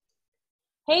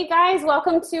Hey guys,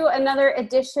 welcome to another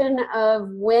edition of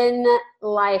When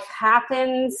Life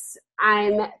Happens.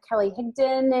 I'm Kelly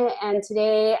Higdon, and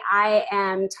today I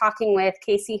am talking with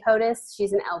Casey Hodis.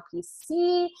 She's an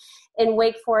LPC in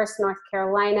Wake Forest, North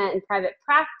Carolina, in private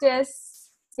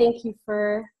practice. Thank you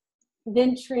for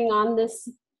venturing on this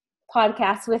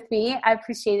podcast with me. I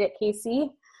appreciate it,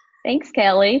 Casey. Thanks,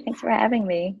 Kelly. Thanks for having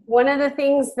me. One of the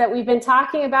things that we've been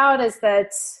talking about is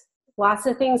that lots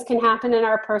of things can happen in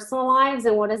our personal lives,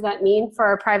 and what does that mean for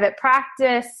our private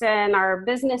practice and our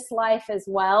business life as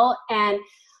well. And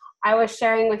I was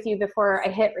sharing with you before I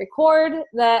hit record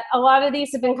that a lot of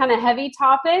these have been kind of heavy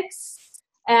topics.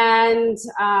 And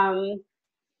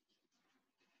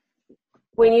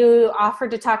when you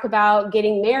offered to talk about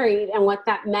getting married and what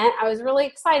that meant, I was really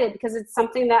excited because it's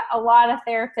something that a lot of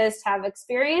therapists have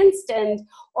experienced and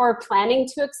or planning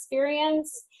to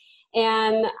experience.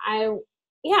 And I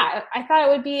thought it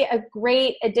would be a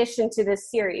great addition to this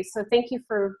series. So thank you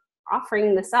for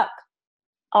offering this up.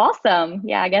 Awesome.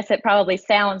 Yeah, I guess it probably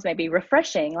sounds maybe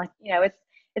refreshing. Like,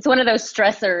 it's one of those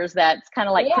stressors that's kind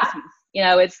of like Christmas.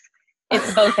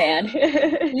 It's both and.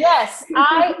 Yes.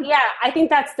 I think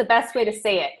that's the best way to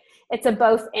say it. It's a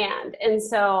both and. And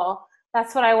so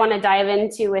that's what I want to dive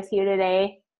into with you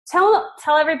today. Tell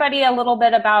everybody a little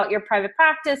bit about your private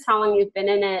practice, how long you've been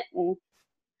in it, and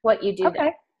what you do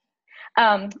there.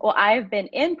 Well, I've been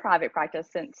in private practice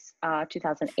since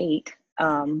 2008.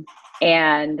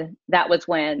 And that was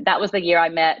the year I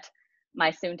met my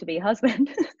soon-to-be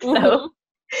husband. So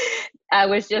I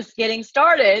was just getting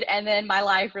started, and then my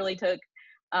life really took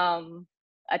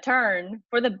a turn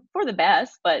for the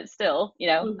best, but still,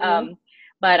 So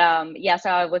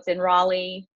I was in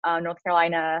Raleigh, North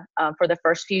Carolina, for the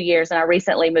first few years, and I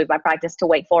recently moved my practice to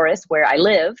Wake Forest, where I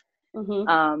live.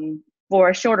 For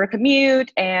a shorter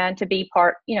commute and to be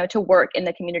to work in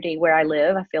the community where I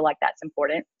live. I feel like that's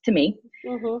important to me.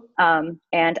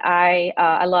 And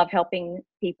I love helping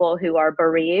people who are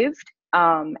bereaved,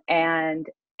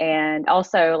 and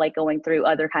also like going through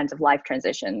other kinds of life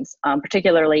transitions,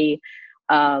 particularly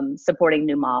supporting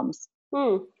new moms.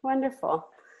 Wonderful.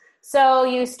 So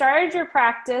you started your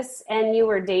practice and you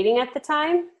were dating at the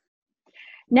time?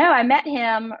 No, I met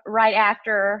him right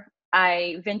after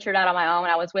I ventured out on my own.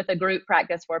 I was with a group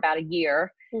practice for about a year,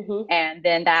 and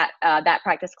then that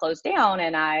practice closed down,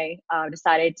 and I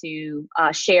decided to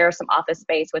share some office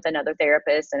space with another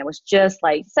therapist, and I was just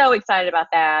like so excited about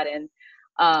that, and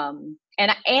I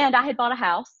had bought a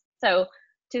house. So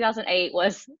 2008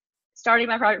 was starting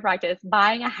my private practice,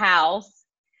 buying a house,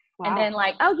 and then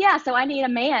so I need a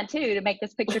man too to make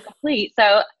this picture complete. So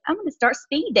I'm going to start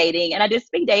speed dating, and I did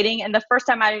speed dating, and the first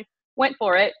time I went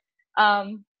for it,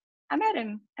 I met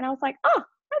him, and I was like, oh,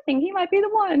 I think he might be the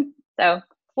one. So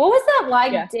what was that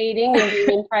like, dating and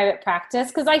being in private practice?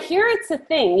 Because I hear it's a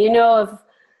thing,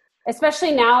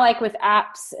 especially now, like with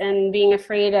apps and being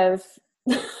afraid of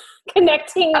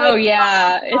connecting. Oh,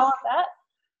 yeah. All of that.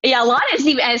 Yeah, a lot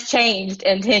has changed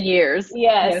in 10 years.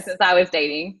 Yes. Since I was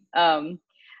dating.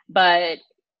 But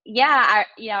yeah,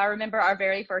 I remember our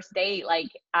very first date. Like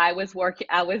I was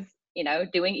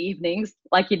doing evenings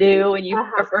like you do when you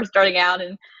are first starting out,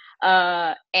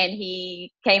 and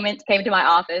he came to my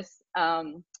office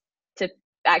for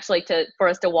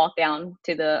us to walk down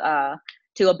to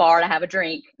a bar to have a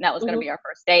drink, and that was going to be our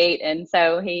first date. And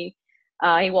so he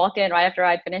walked in right after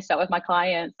I'd finished up with my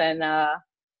clients, and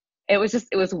it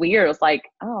was weird. It was like,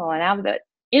 oh, and now that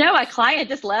my client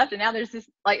just left, and now there's this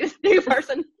new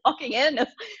person walking in.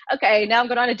 Okay, now I'm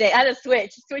going on a date. I had to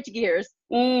switch gears.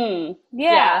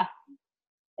 Yeah.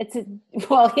 Especially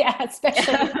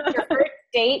your first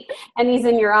date and he's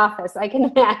in your office. I can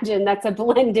imagine that's a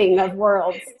blending of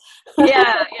worlds.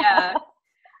 Yeah.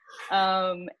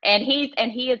 And he's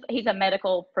a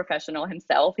medical professional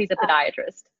himself. He's a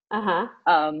podiatrist.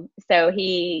 So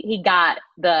he got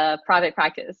the private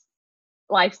practice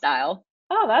lifestyle.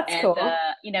 Oh, that's cool.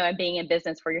 And being in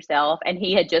business for yourself. And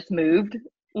he had just moved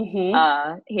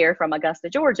here from Augusta,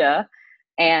 Georgia.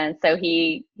 And so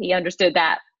he understood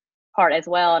that part as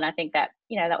well. And I think that,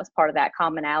 that was part of that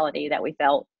commonality that we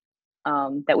felt,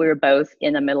 that we were both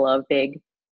in the middle of big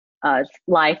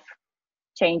life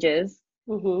changes.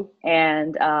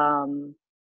 And so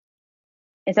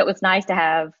it was nice to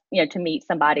have, to meet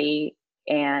somebody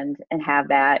and have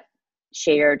that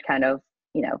shared kind of,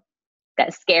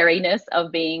 that scariness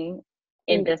of being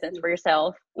in business for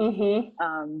yourself. And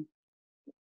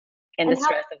the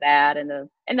stress of that and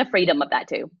the freedom of that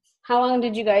too. How long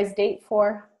did you guys date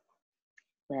for?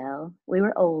 Well, we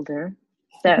were older.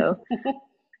 So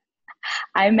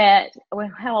I met,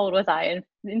 how old was I?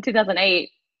 In 2008,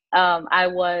 I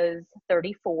was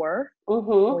 34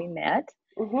 when we met.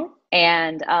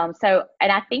 And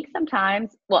and I think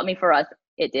sometimes, well, I mean, for us,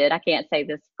 it did. I can't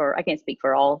speak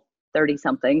for all 30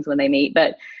 somethings when they meet,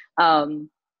 but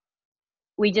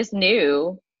we just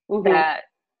knew that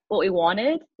what we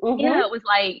wanted, it was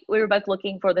like we were both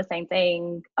looking for the same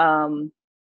thing.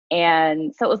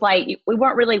 And so it was like we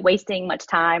weren't really wasting much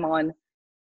time on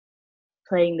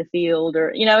playing the field,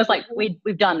 or it's like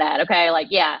we've done that. Okay, like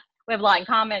we have a lot in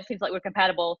common. It seems like we're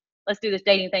compatible. Let's do this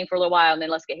dating thing for a little while and then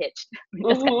let's get hitched.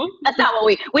 That's not what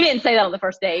we didn't say that on the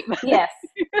first date. Yes.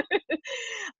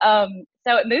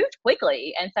 So it moved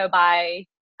quickly, and so by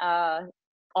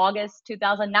August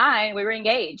 2009 we were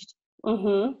engaged.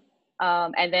 And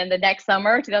then the next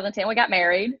summer, 2010, we got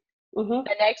married.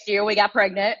 The next year we got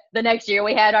pregnant. The next year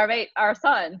we had our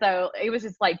son. So it was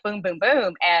just like boom, boom,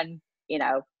 boom. And,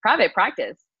 private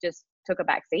practice just took a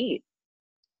back seat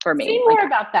for me. Say more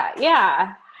about that.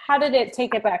 Yeah. How did it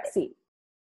take a back seat?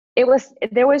 There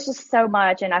was just so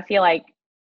much. And I feel like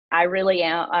I really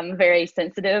I'm a very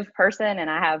sensitive person, and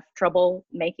I have trouble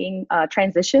making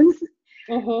transitions.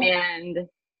 And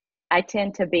I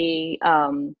tend to be,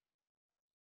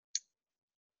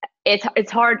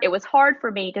 it's hard. It was hard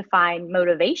for me to find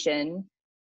motivation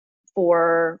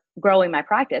for growing my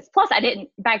practice. Plus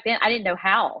back then I didn't know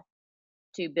how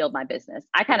to build my business.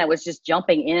 I kind of was just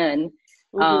jumping in.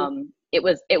 It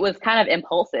was kind of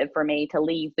impulsive for me to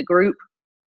leave the group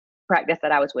practice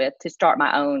that I was with to start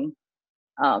my own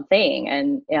thing.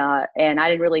 And I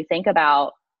didn't really think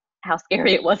about how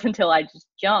scary it was until I just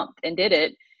jumped and did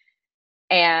it.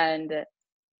 And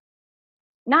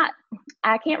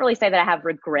I can't really say that I have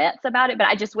regrets about it, but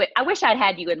I wish I'd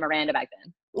had you and Miranda back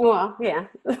then. Well, yeah.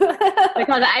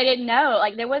 Because I didn't know,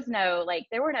 like, there were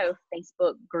no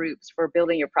Facebook groups for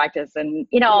building your practice and,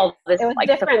 all this, like,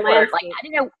 support. Like, I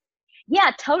didn't know.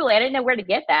 Yeah, totally. I didn't know where to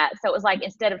get that. So it was like,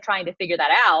 instead of trying to figure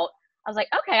that out, I was like,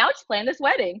 okay, I'll just plan this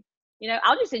wedding.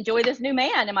 I'll just enjoy this new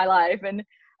man in my life. And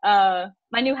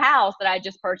my new house that I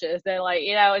just purchased. And it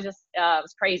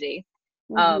was crazy.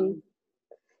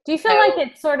 Do you feel like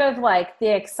it's sort of like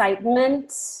the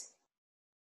excitement?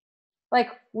 Like,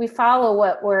 we follow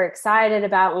what we're excited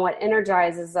about and what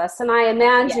energizes us. And I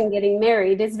imagine getting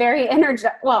married is very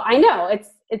energizing. Well, I know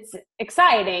it's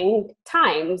exciting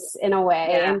times in a way.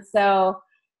 Yeah. And so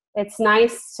it's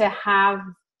nice to have,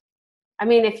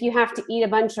 if you have to eat a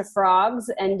bunch of frogs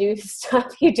and do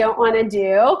stuff you don't want to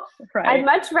do, I'd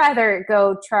much rather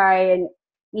go try and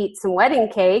eat some wedding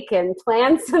cake and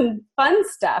plan some fun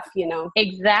stuff,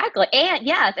 Exactly. And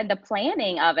yes, and the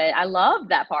planning of it, I love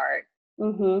that part.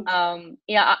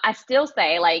 I still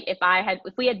say, like, if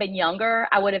we had been younger,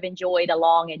 I would have enjoyed a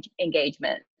long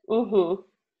engagement.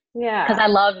 Yeah. Because I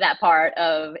love that part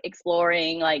of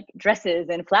exploring, like, dresses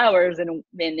and flowers and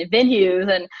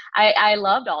venues. And I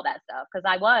loved all that stuff because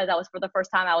I was for the first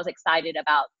time, I was excited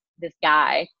about this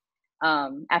guy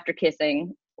after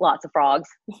kissing lots of frogs.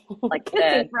 Like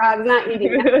kissing frogs, not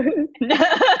eating them.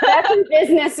 That's a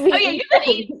business. You've been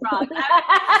eating frogs.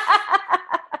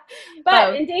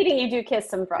 But in dating, you do kiss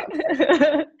some frogs. So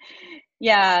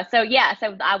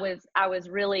I was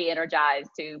really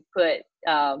energized to put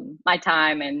my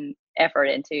time and effort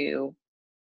into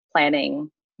planning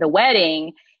the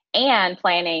wedding and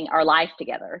planning our life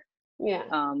together.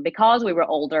 Because we were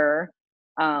older,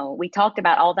 we talked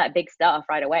about all that big stuff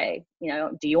right away.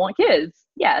 Do you want kids?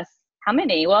 Yes. How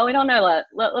many? Well, we don't know.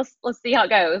 Let's see how it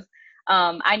goes.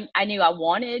 I knew I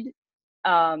wanted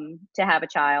to have a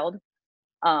child.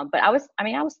 But I was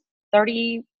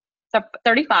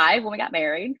 35 when we got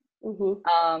married,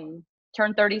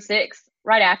 turned 36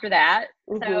 right after that.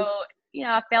 So,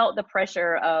 I felt the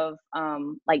pressure of,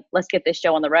 like, let's get this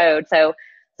show on the road. So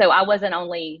I wasn't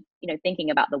only, thinking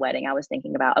about the wedding. I was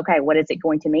thinking about, okay, what is it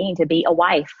going to mean to be a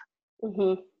wife?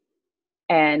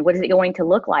 And what is it going to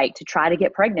look like to try to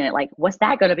get pregnant? Like, what's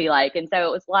that going to be like? And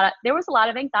so there was a lot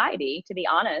of anxiety, to be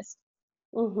honest.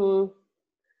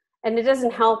 And it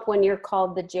doesn't help when you're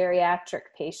called the geriatric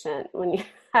patient when you're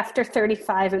after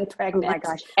 35 and pregnant. Oh my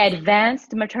gosh.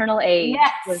 Advanced maternal age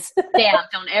was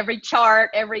stamped on every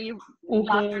chart, every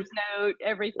doctor's note,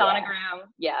 every sonogram.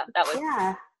 That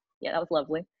was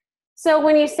lovely. So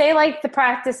when you say, like, the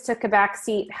practice took a back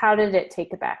seat, how did it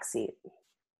take a back seat?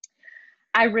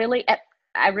 I really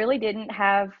didn't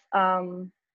have,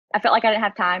 I felt like I didn't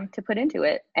have time to put into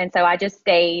it. And so I just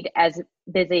stayed as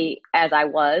busy as I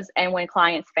was. And when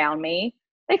clients found me,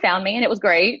 they found me and it was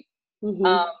great.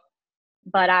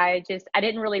 But I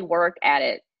didn't really work at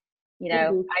it.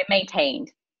 I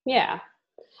maintained. Yeah.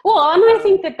 Well, and I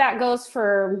think that goes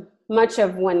for much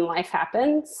of when life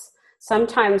happens.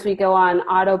 Sometimes we go on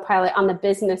autopilot on the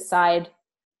business side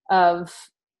of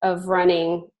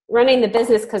running running the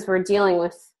business, because we're dealing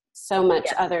with so much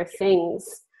Yes. other things.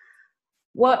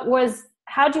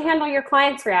 How'd you handle your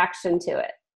client's reaction to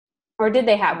it? Or did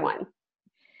they have one?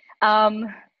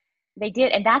 They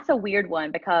did. And that's a weird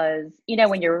one because,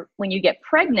 when you get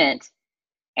pregnant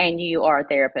and you are a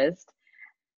therapist,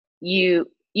 you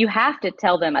have to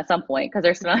tell them at some point,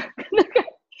 because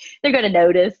they're going to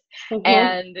notice,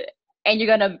 Mm-hmm. and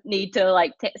you're going to need to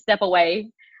like step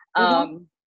away. Mm-hmm.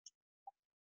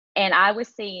 And I was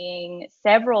seeing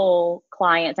several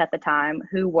clients at the time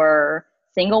who were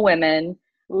single women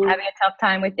having a tough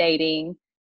time with dating.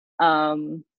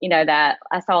 That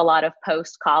I saw a lot of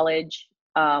post-college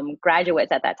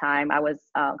graduates at that time. I was,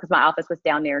 because my office was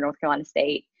down near North Carolina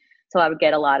State. So I would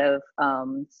get a lot of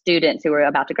students who were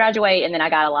about to graduate. And then I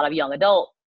got a lot of young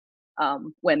adult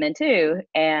women too.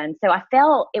 And so I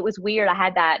felt it was weird. I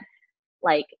had that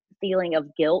like feeling of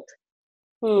guilt,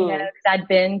 because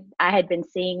I had been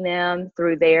seeing them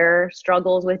through their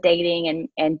struggles with dating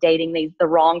and dating the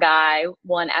wrong guy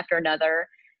one after another.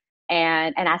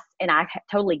 And I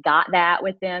totally got that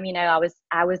with them. I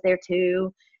was there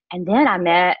too. And then I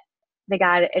met the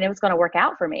guy, and it was going to work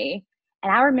out for me.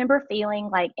 And I remember feeling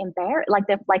like embarrassed,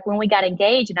 like when we got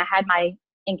engaged and I had my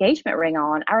engagement ring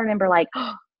on, I remember like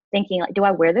thinking, like, do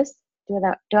I wear this? Do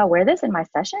I wear this in my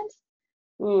sessions?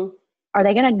 Are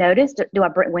they going to notice?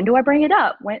 When do I bring it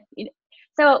up?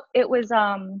 So it was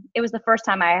the first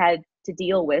time I had to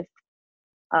deal with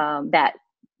that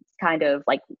kind of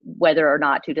like whether or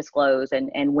not to disclose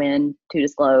and when to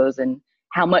disclose and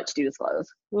how much to disclose.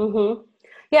 Mm-hmm.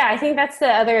 Yeah, I think that's the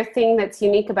other thing that's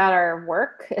unique about our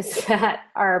work is that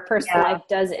our personal life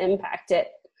does impact it.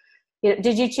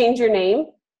 Did you change your name?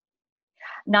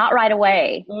 Not right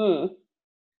away.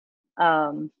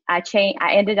 I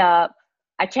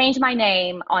changed my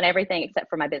name on everything except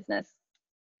for my business,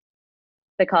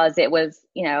 because it was,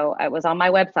 it was on my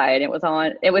website. It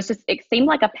seemed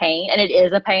like a pain, and it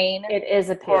is a pain. It is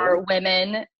a pain for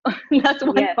women. That's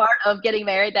one part of getting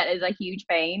married. That is a huge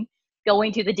pain,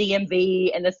 going to the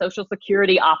DMV and the Social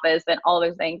Security office and all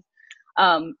those things.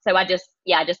 So I just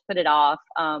put it off,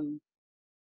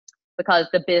 because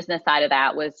the business side of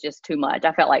that was just too much.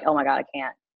 I felt like, oh my God, I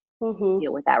can't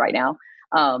deal with that right now.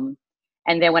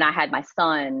 And then when I had my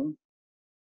son,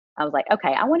 I was like,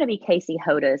 okay, I want to be Casey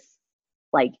Hodis,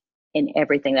 like in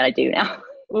everything that I do now.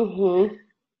 Mm-hmm.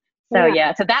 So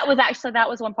that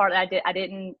was one part that I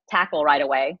didn't tackle right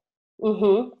away.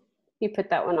 Mm-hmm. You put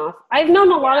that one off. I've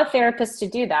known a lot of therapists to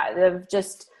do that. They've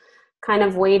just kind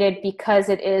of waited, because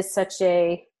it's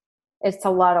a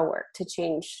lot of work to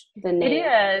change the name. It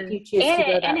is. If you choose to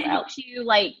go that and it route. helps you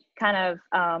like kind of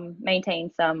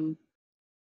maintain some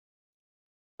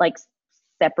like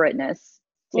separateness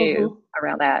too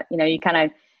around that. You kind of,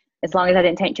 as long as I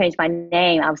didn't change my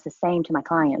name, I was the same to my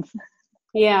clients.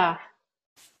 Yeah.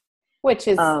 Which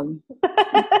is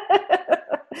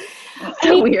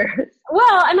weird.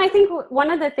 Well, and I think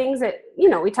one of the things that,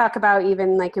 we talk about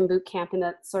even like in boot camp and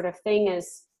that sort of thing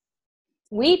is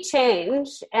we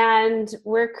change, and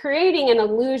we're creating an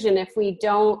illusion if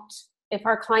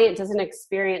our client doesn't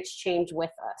experience change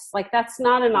with us. Like that's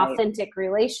not an authentic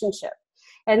relationship.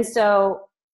 And so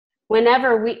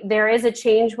whenever there is a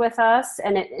change with us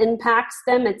and it impacts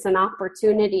them, it's an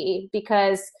opportunity,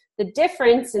 because the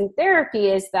difference in therapy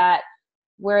is that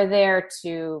we're there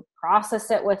to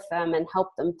process it with them and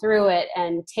help them through it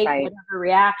and take whatever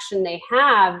reaction they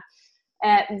have,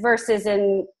 versus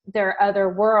in their other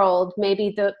world,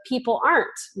 maybe the people aren't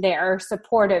there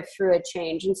supportive through a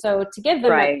change. And so to give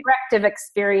them a corrective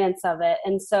experience of it.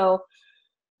 And so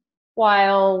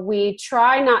while we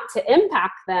try not to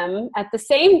impact them, at the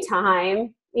same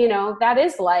time, that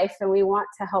is life, and we want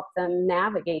to help them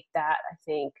navigate that, I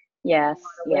think. Yes.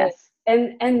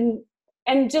 And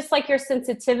just like your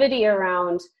sensitivity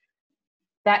around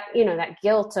that, that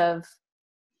guilt of,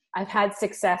 I've had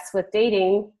success with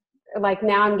dating, like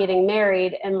now I'm getting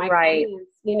married, and my clients,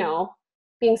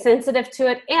 being sensitive to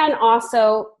it, and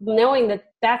also knowing that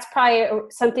that's probably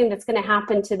something that's going to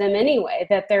happen to them anyway,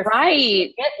 that they're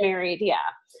get married. Yeah.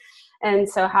 And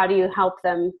so how do you help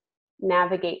them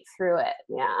navigate through it?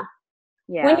 Yeah.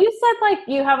 When you said like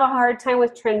you have a hard time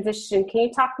with transition, can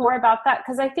you talk more about that?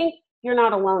 Because I think you're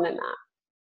not alone in that.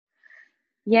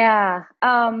 Yeah.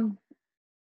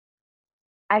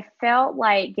 I felt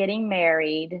like getting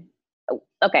married.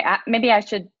 Okay. Maybe I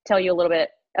should tell you a little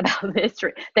bit about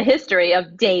the history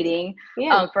of dating.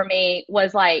 For me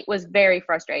was very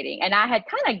frustrating, and I had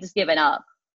kind of just given up.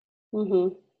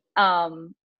 And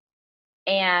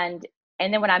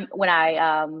then when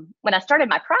I started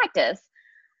my practice,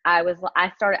 I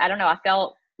don't know, I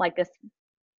felt like this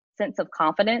sense of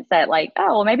confidence that like,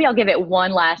 oh, well, maybe I'll give it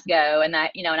one last go. And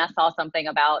that, and I saw something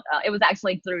about, it was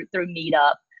actually through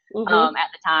Meetup, at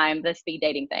the time, the speed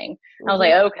dating thing. I was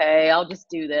like, okay, I'll just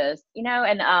do this,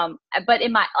 and, but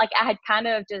in my, like, I had kind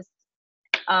of just,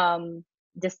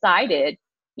 decided,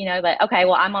 that, okay,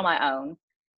 well, I'm on my own,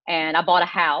 and I bought a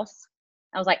house.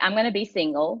 I was like, I'm going to be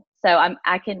single. So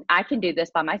I can do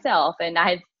this by myself. And I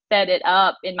had set it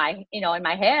up in my, in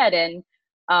my head, and,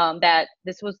 that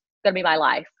this was going to be my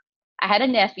life. I had a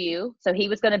nephew, so he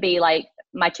was going to be like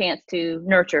my chance to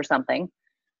nurture something.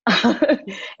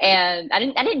 And I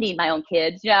didn't need my own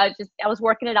kids. I was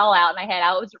working it all out in my head.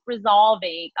 I was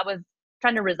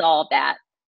trying to resolve that,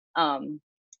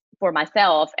 for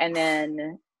myself. And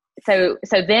then, so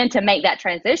then to make that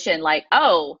transition, like,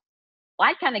 oh, well,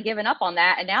 I'd kind of given up on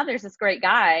that. And now there's this great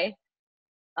guy,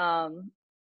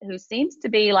 who seems to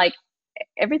be like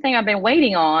everything I've been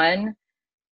waiting on.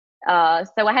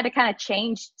 So I had to kind of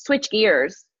switch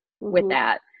gears with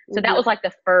that. So that was like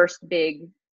the first big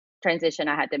transition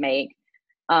I had to make.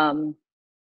 And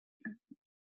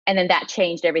then that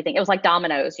changed everything. It was like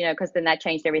dominoes, because then that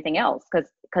changed everything else. Because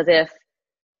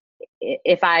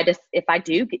if I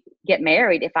do get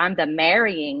married, if I'm the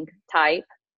marrying type,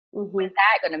 what is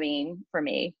that going to mean for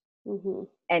me?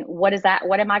 And what does that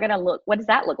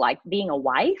look like? Being a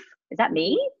wife? Is that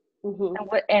me?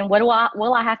 And what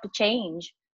will I have to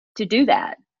change to do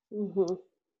that?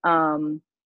 And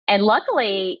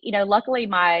luckily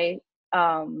my,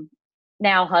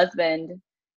 now husband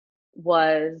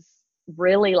was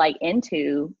really like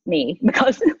into me,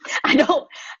 because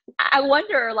I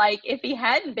wonder, like, if he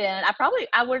hadn't been,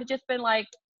 I would have just been like,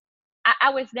 I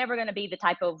was never going to be the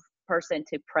type of person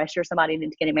to pressure somebody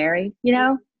into getting married,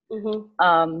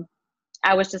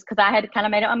 I was just, cause I had kind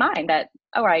of made up my mind that,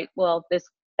 all right, well, that's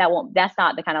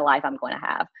not the kind of life I'm going to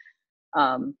have.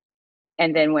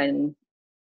 And then when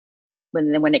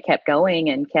it kept going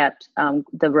and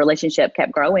the relationship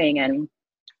kept growing, and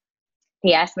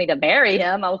he asked me to marry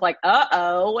him, I was like,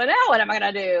 uh-oh, what am I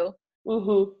going to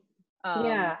do?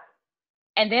 Yeah.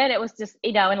 And then it was just,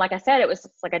 and like I said, it was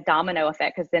just like a domino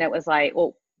effect. Cause then it was like,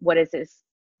 well, what is this?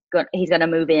 He's going to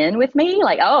move in with me.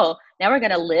 Like, oh, now we're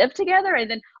going to live together.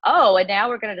 And then, and now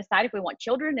we're going to decide if we want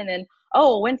children. And then,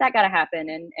 when's that got to happen?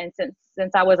 And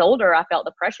since I was older, I felt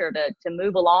the pressure to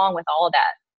move along with all of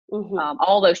that,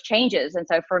 all those changes. And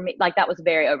so for me, like, that was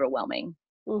very overwhelming.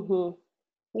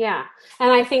 Yeah.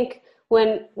 And I think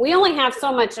when we only have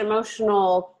so much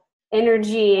emotional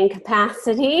energy and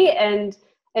capacity, and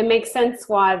it makes sense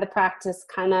why the practice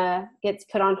kind of gets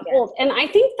put on hold. And I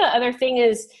think the other thing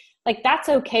is, like, that's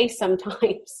okay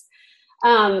sometimes.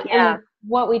 And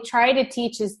what we try to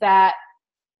teach is that,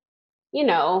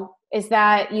 is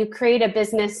that you create a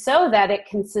business so that it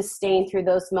can sustain through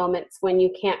those moments when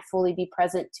you can't fully be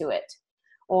present to it.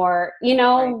 Or,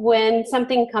 when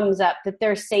something comes up, that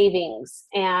there's savings.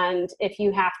 And if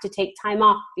you have to take time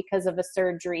off because of a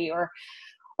surgery or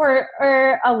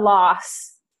a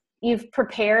loss, you've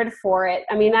prepared for it.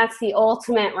 I mean, that's the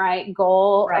ultimate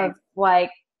goal of like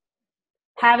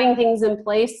having things in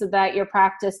place so that your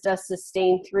practice does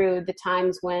sustain through the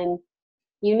times when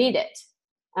you need it.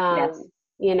 That's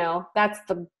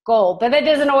the goal, but it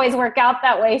doesn't always work out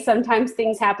that way. Sometimes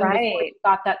things happen before you've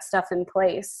got that stuff in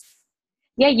place.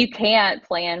 Yeah. You can't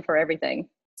plan for everything.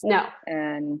 No.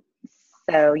 And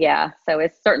so, so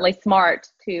it's certainly smart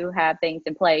to have things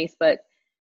in place, but,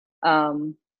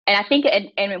 and I think,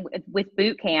 and with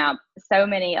boot camp, so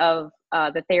many of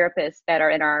the therapists that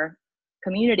are in our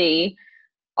community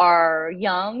are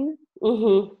young.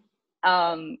 And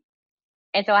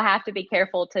so I have to be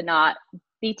careful to not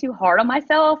be too hard on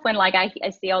myself when, like, I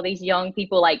see all these young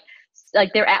people, like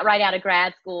they're right out of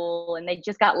grad school and they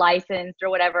just got licensed or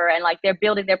whatever. And like, they're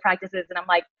building their practices. And I'm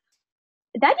like,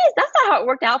 that's not how it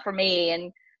worked out for me.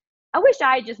 And I wish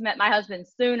I had just met my husband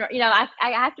sooner. I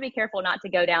have to be careful not to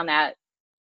go down that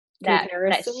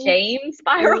shame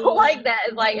spiral like that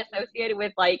is like associated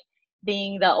with like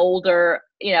being the older,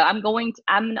 I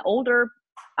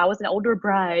was an older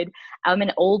bride. I'm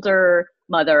an older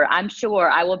mother. I'm sure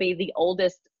I will be the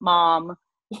oldest mom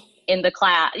in the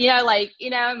class, in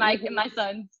my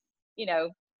son's,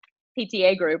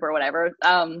 PTA group or whatever.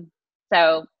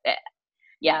 So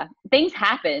things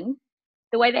happen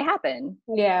the way they happen.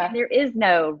 Yeah. And there is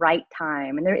no right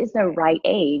time and there is no right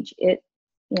age.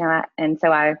 And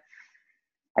so I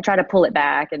try to pull it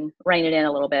back and rein it in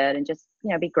a little bit and just,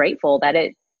 be grateful that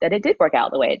it did work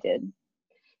out the way it did.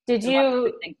 Did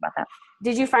you think about that?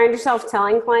 Did you find yourself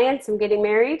telling clients I'm getting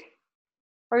married?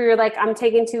 Or you're like, I'm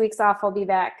taking 2 weeks off, I'll be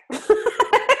back.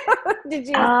 Did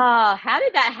you? How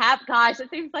did that happen? Gosh, it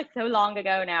seems like so long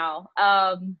ago now.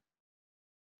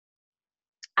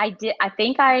 I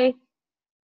think I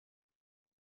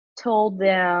told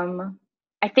them,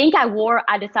 I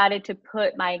decided to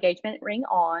put my engagement ring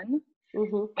on.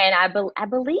 Mm-hmm. And I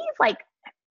believe like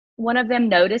one of them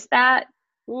noticed that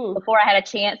before I had a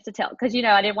chance to tell, because,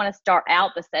 I didn't want to start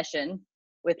out the session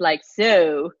with like,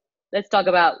 so let's talk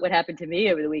about what happened to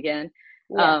me over the weekend.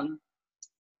 Yeah.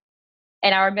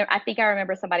 And I think I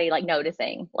remember somebody like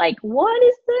noticing, like, what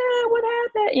is that? What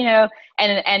happened?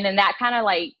 And then that kind of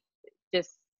like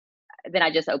then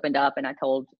I just opened up and I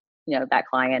told, that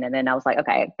client. And then I was like,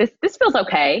 okay, this feels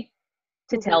okay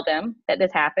to tell them that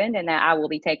this happened and that I will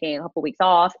be taking a couple weeks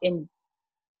off in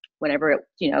whenever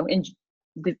in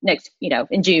the next,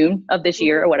 in June of this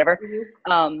year or whatever.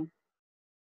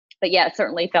 But yeah, it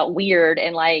certainly felt weird.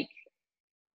 And like,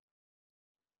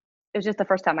 it was just the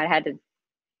first time I had to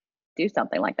do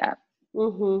something like that.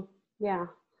 Yeah.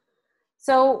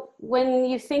 So when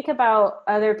you think about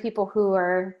other people who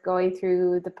are going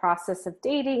through the process of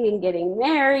dating and getting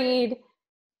married,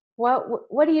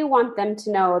 what do you want them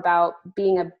to know about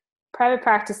being a private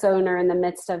practice owner in the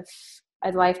midst of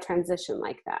a life transition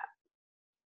like that?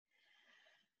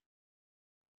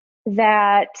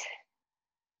 That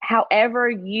however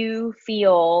you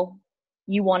feel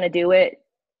you want to do it,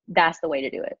 that's the way to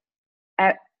do it.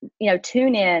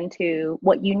 Tune in to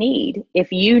what you need.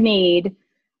 If you need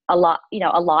a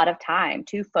lot of time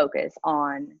to focus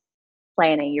on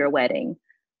planning your wedding,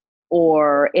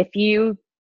 or if you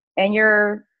and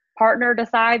your partner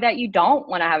decide that you don't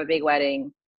want to have a big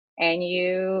wedding and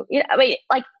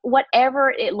like whatever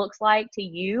it looks like to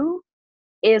you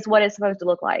is what it's supposed to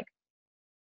look like.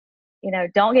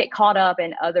 Don't get caught up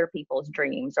in other people's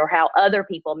dreams or how other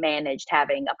people managed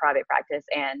having a private practice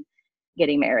and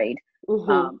getting married.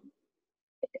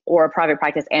 Or a private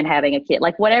practice and having a kid,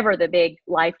 like whatever the big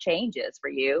life change is for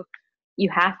you, you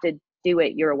have to do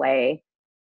it your way.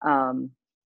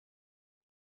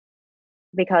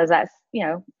 Because that's,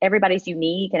 everybody's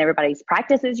unique and everybody's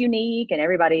practice is unique and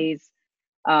everybody's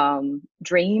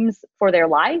dreams for their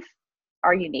life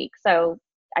are unique. So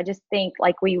I just think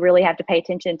like we really have to pay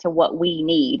attention to what we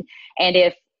need. And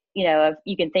if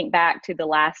you can think back to the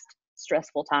last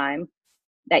stressful time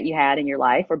that you had in your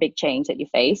life or big change that you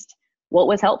faced, what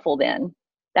was helpful then?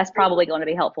 That's probably going to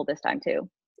be helpful this time too.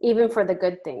 Even for the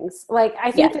good things. Like,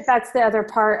 I think that's the other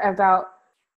part about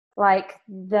like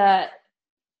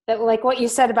like what you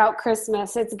said about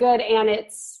Christmas. It's good and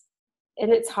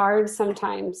it's hard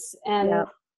sometimes. And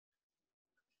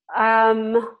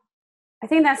I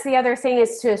think that's the other thing,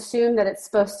 is to assume that it's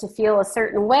supposed to feel a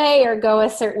certain way or go a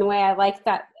certain way. I like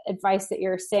that advice that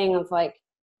you're saying of like,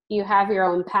 you have your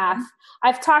own path.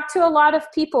 I've talked to a lot of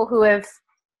people who have,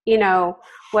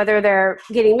 whether they're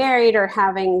getting married or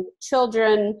having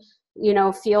children,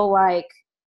 feel like,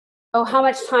 oh, how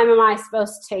much time am I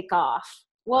supposed to take off?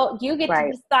 Well, you get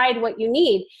to decide what you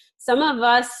need. Some of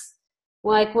us,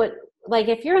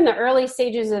 if you're in the early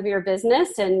stages of your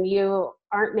business and you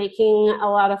aren't making a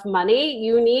lot of money,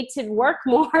 you need to work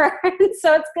more.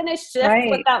 So it's going to shift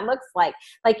what that looks like.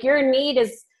 Like your need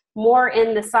is more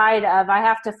in the side of, I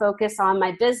have to focus on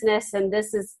my business. And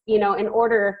this is, in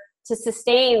order to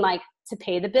sustain, like to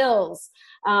pay the bills.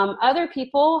 Other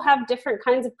people have different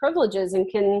kinds of privileges and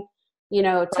can,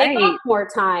 take off more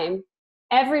time.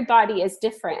 Everybody is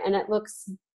different. And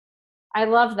I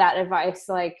love that advice.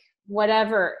 Like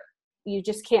whatever, you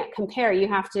just can't compare. You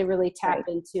have to really tap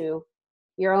into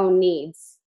your own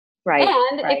needs. Right.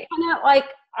 And it kind of like,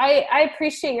 I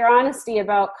appreciate your honesty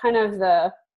about kind of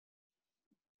the,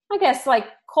 I guess like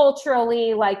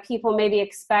culturally, like people maybe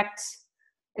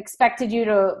expected you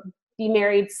to be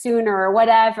married sooner or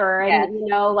whatever. And,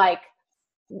 like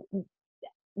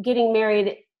getting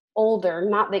married older,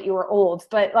 not that you were old,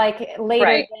 but like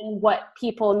later than what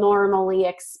people normally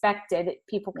expected.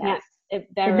 People can't.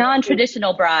 The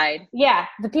non-traditional bride. Yeah.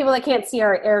 The people that can't see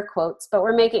our air quotes, but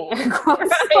we're making air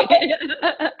quotes.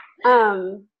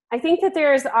 I think that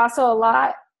there's also a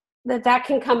lot that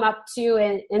can come up too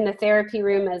in the therapy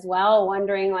room as well,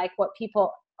 wondering like what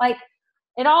people like.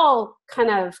 It all kind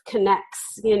of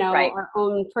connects, our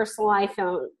own personal life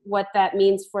and what that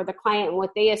means for the client and what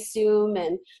they assume.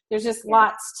 And there's just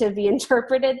lots to be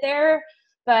interpreted there.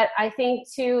 But I think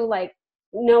too, like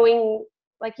knowing,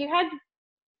 like you had,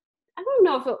 I don't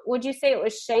know if would you say it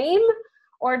was shame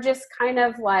or just kind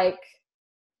of like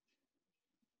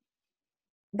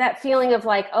that feeling of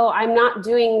like, oh, I'm not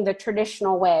doing the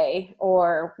traditional way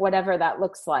or whatever that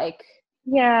looks like.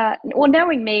 Yeah. Well,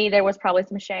 knowing me, there was probably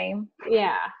some shame.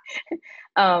 Yeah.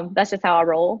 That's just how I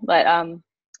roll. But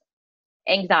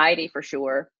anxiety for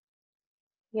sure.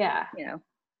 Yeah.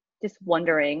 Just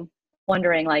wondering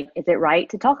like, is it right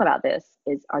to talk about this?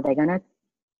 Are they gonna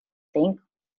think,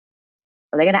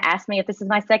 are they going to ask me if this is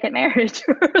my second marriage?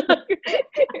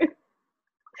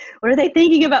 What are they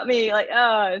thinking about me? Like,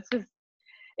 oh,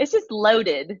 it's just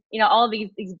loaded. All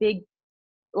these big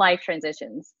life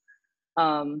transitions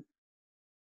are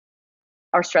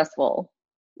stressful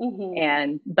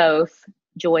and both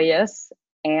joyous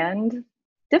and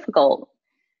difficult.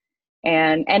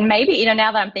 And maybe,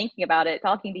 now that I'm thinking about it,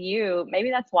 talking to you, maybe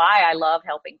that's why I love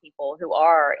helping people who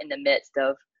are in the midst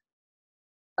of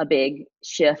a big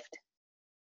shift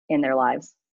in their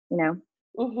lives,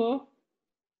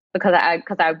 because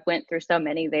I went through so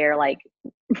many there, like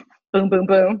boom, boom,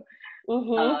 boom,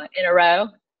 in a row.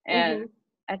 And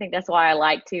I think that's why I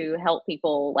like to help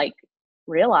people like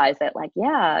realize that, like,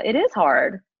 yeah, it is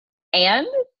hard. And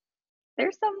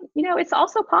there's some, it's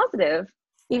also positive.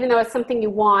 Even though it's something you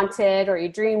wanted or you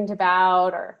dreamed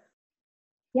about or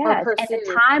and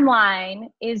the timeline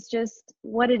is just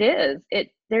what it is.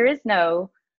 There's no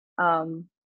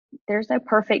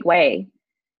perfect way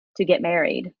to get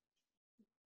married.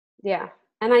 Yeah.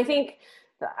 And I think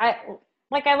I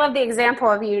love the example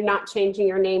of you not changing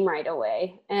your name right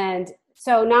away. And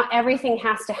so not everything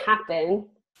has to happen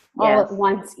all at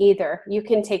once either. You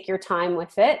can take your time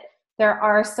with it. There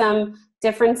are some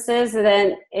differences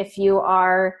than if you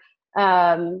are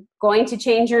going to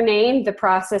change your name. The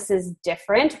process is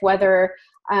different. Whether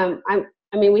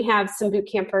we have some boot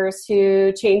campers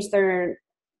who changed their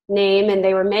name and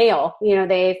they were male.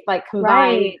 They like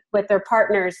combined with their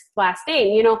partner's last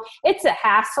name. It's a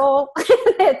hassle.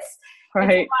 It's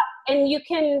right. And you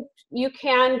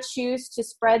can choose to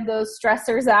spread those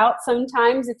stressors out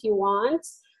sometimes if you want,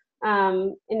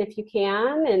 and if you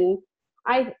can. And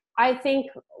I think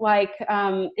like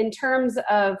in terms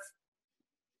of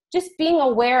just being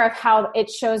aware of how it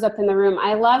shows up in the room.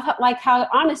 I love how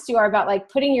honest you are about like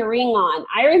putting your ring on.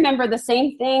 I remember the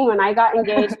same thing when I got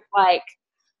engaged. Like,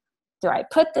 do I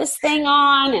put this thing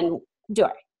on and do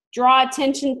I draw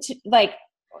attention to like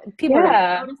people?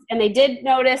 Notice? And they did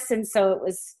notice, and so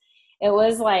it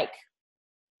was like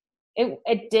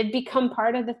it did become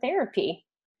part of the therapy.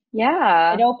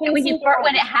 Yeah. It opens and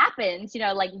when it happens,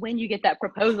 like when you get that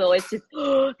proposal, it's just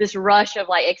this rush of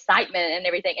like excitement and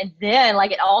everything. And then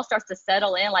like it all starts to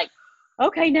settle in, like,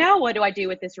 okay, now what do I do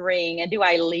with this ring? And do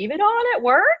I leave it on at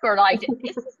work? Or like,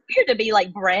 it's just weird to be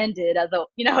like branded as a.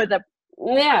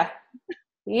 Yeah.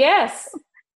 Yes.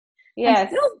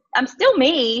 Yes. I'm still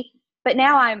me, but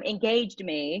now I'm engaged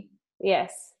me.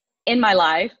 Yes. In my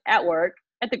life, at work,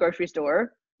 at the grocery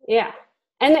store. Yeah.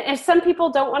 And if some people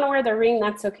don't want to wear the ring,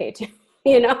 that's okay too.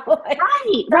 Right.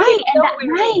 And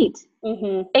right.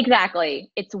 Mm-hmm. Exactly.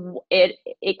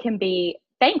 It can be,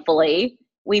 thankfully,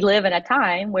 we live in a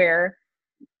time where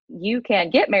you can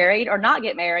get married or not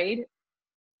get married.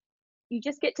 You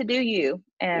just get to do you.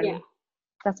 And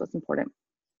that's what's important.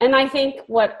 And I think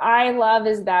what I love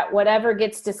is that whatever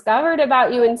gets discovered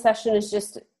about you in session is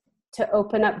just to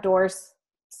open up doors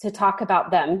to talk about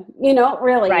them,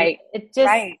 really. Right. It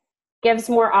just gives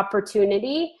more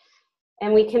opportunity,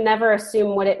 and we can never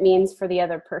assume what it means for the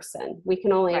other person. We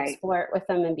can only explore it with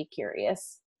them and be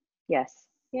curious. Yes.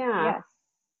 Yeah. Yes.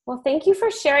 Well, thank you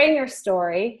for sharing your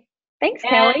story. Thanks,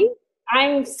 Kelly.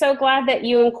 I'm so glad that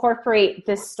you incorporate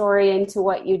this story into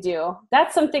what you do.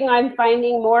 That's something I'm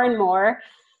finding more and more,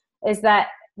 is that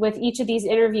with each of these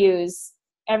interviews,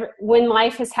 when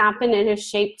life has happened, it has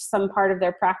shaped some part of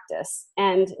their practice.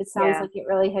 And it sounds like it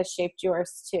really has shaped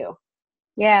yours too.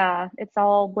 Yeah, it's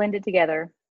all blended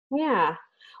together. Yeah.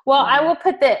 Well, I will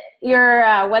put your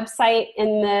website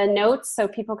in the notes so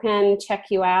people can check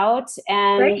you out.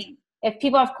 And if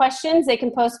people have questions, they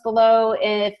can post below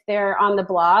if they're on the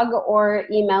blog, or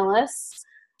email us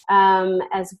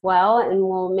as well, and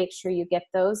we'll make sure you get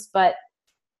those. But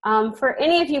for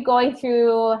any of you going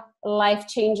through life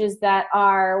changes that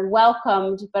are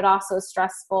welcomed but also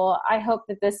stressful, I hope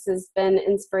that this has been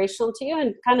inspirational to you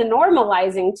and kind of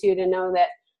normalizing too, to know that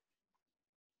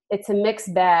it's a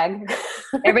mixed bag.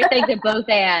 Everything's a both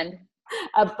and.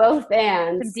 A both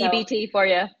and. Some DBT for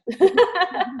you.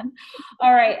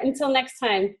 All right. Until next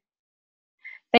time.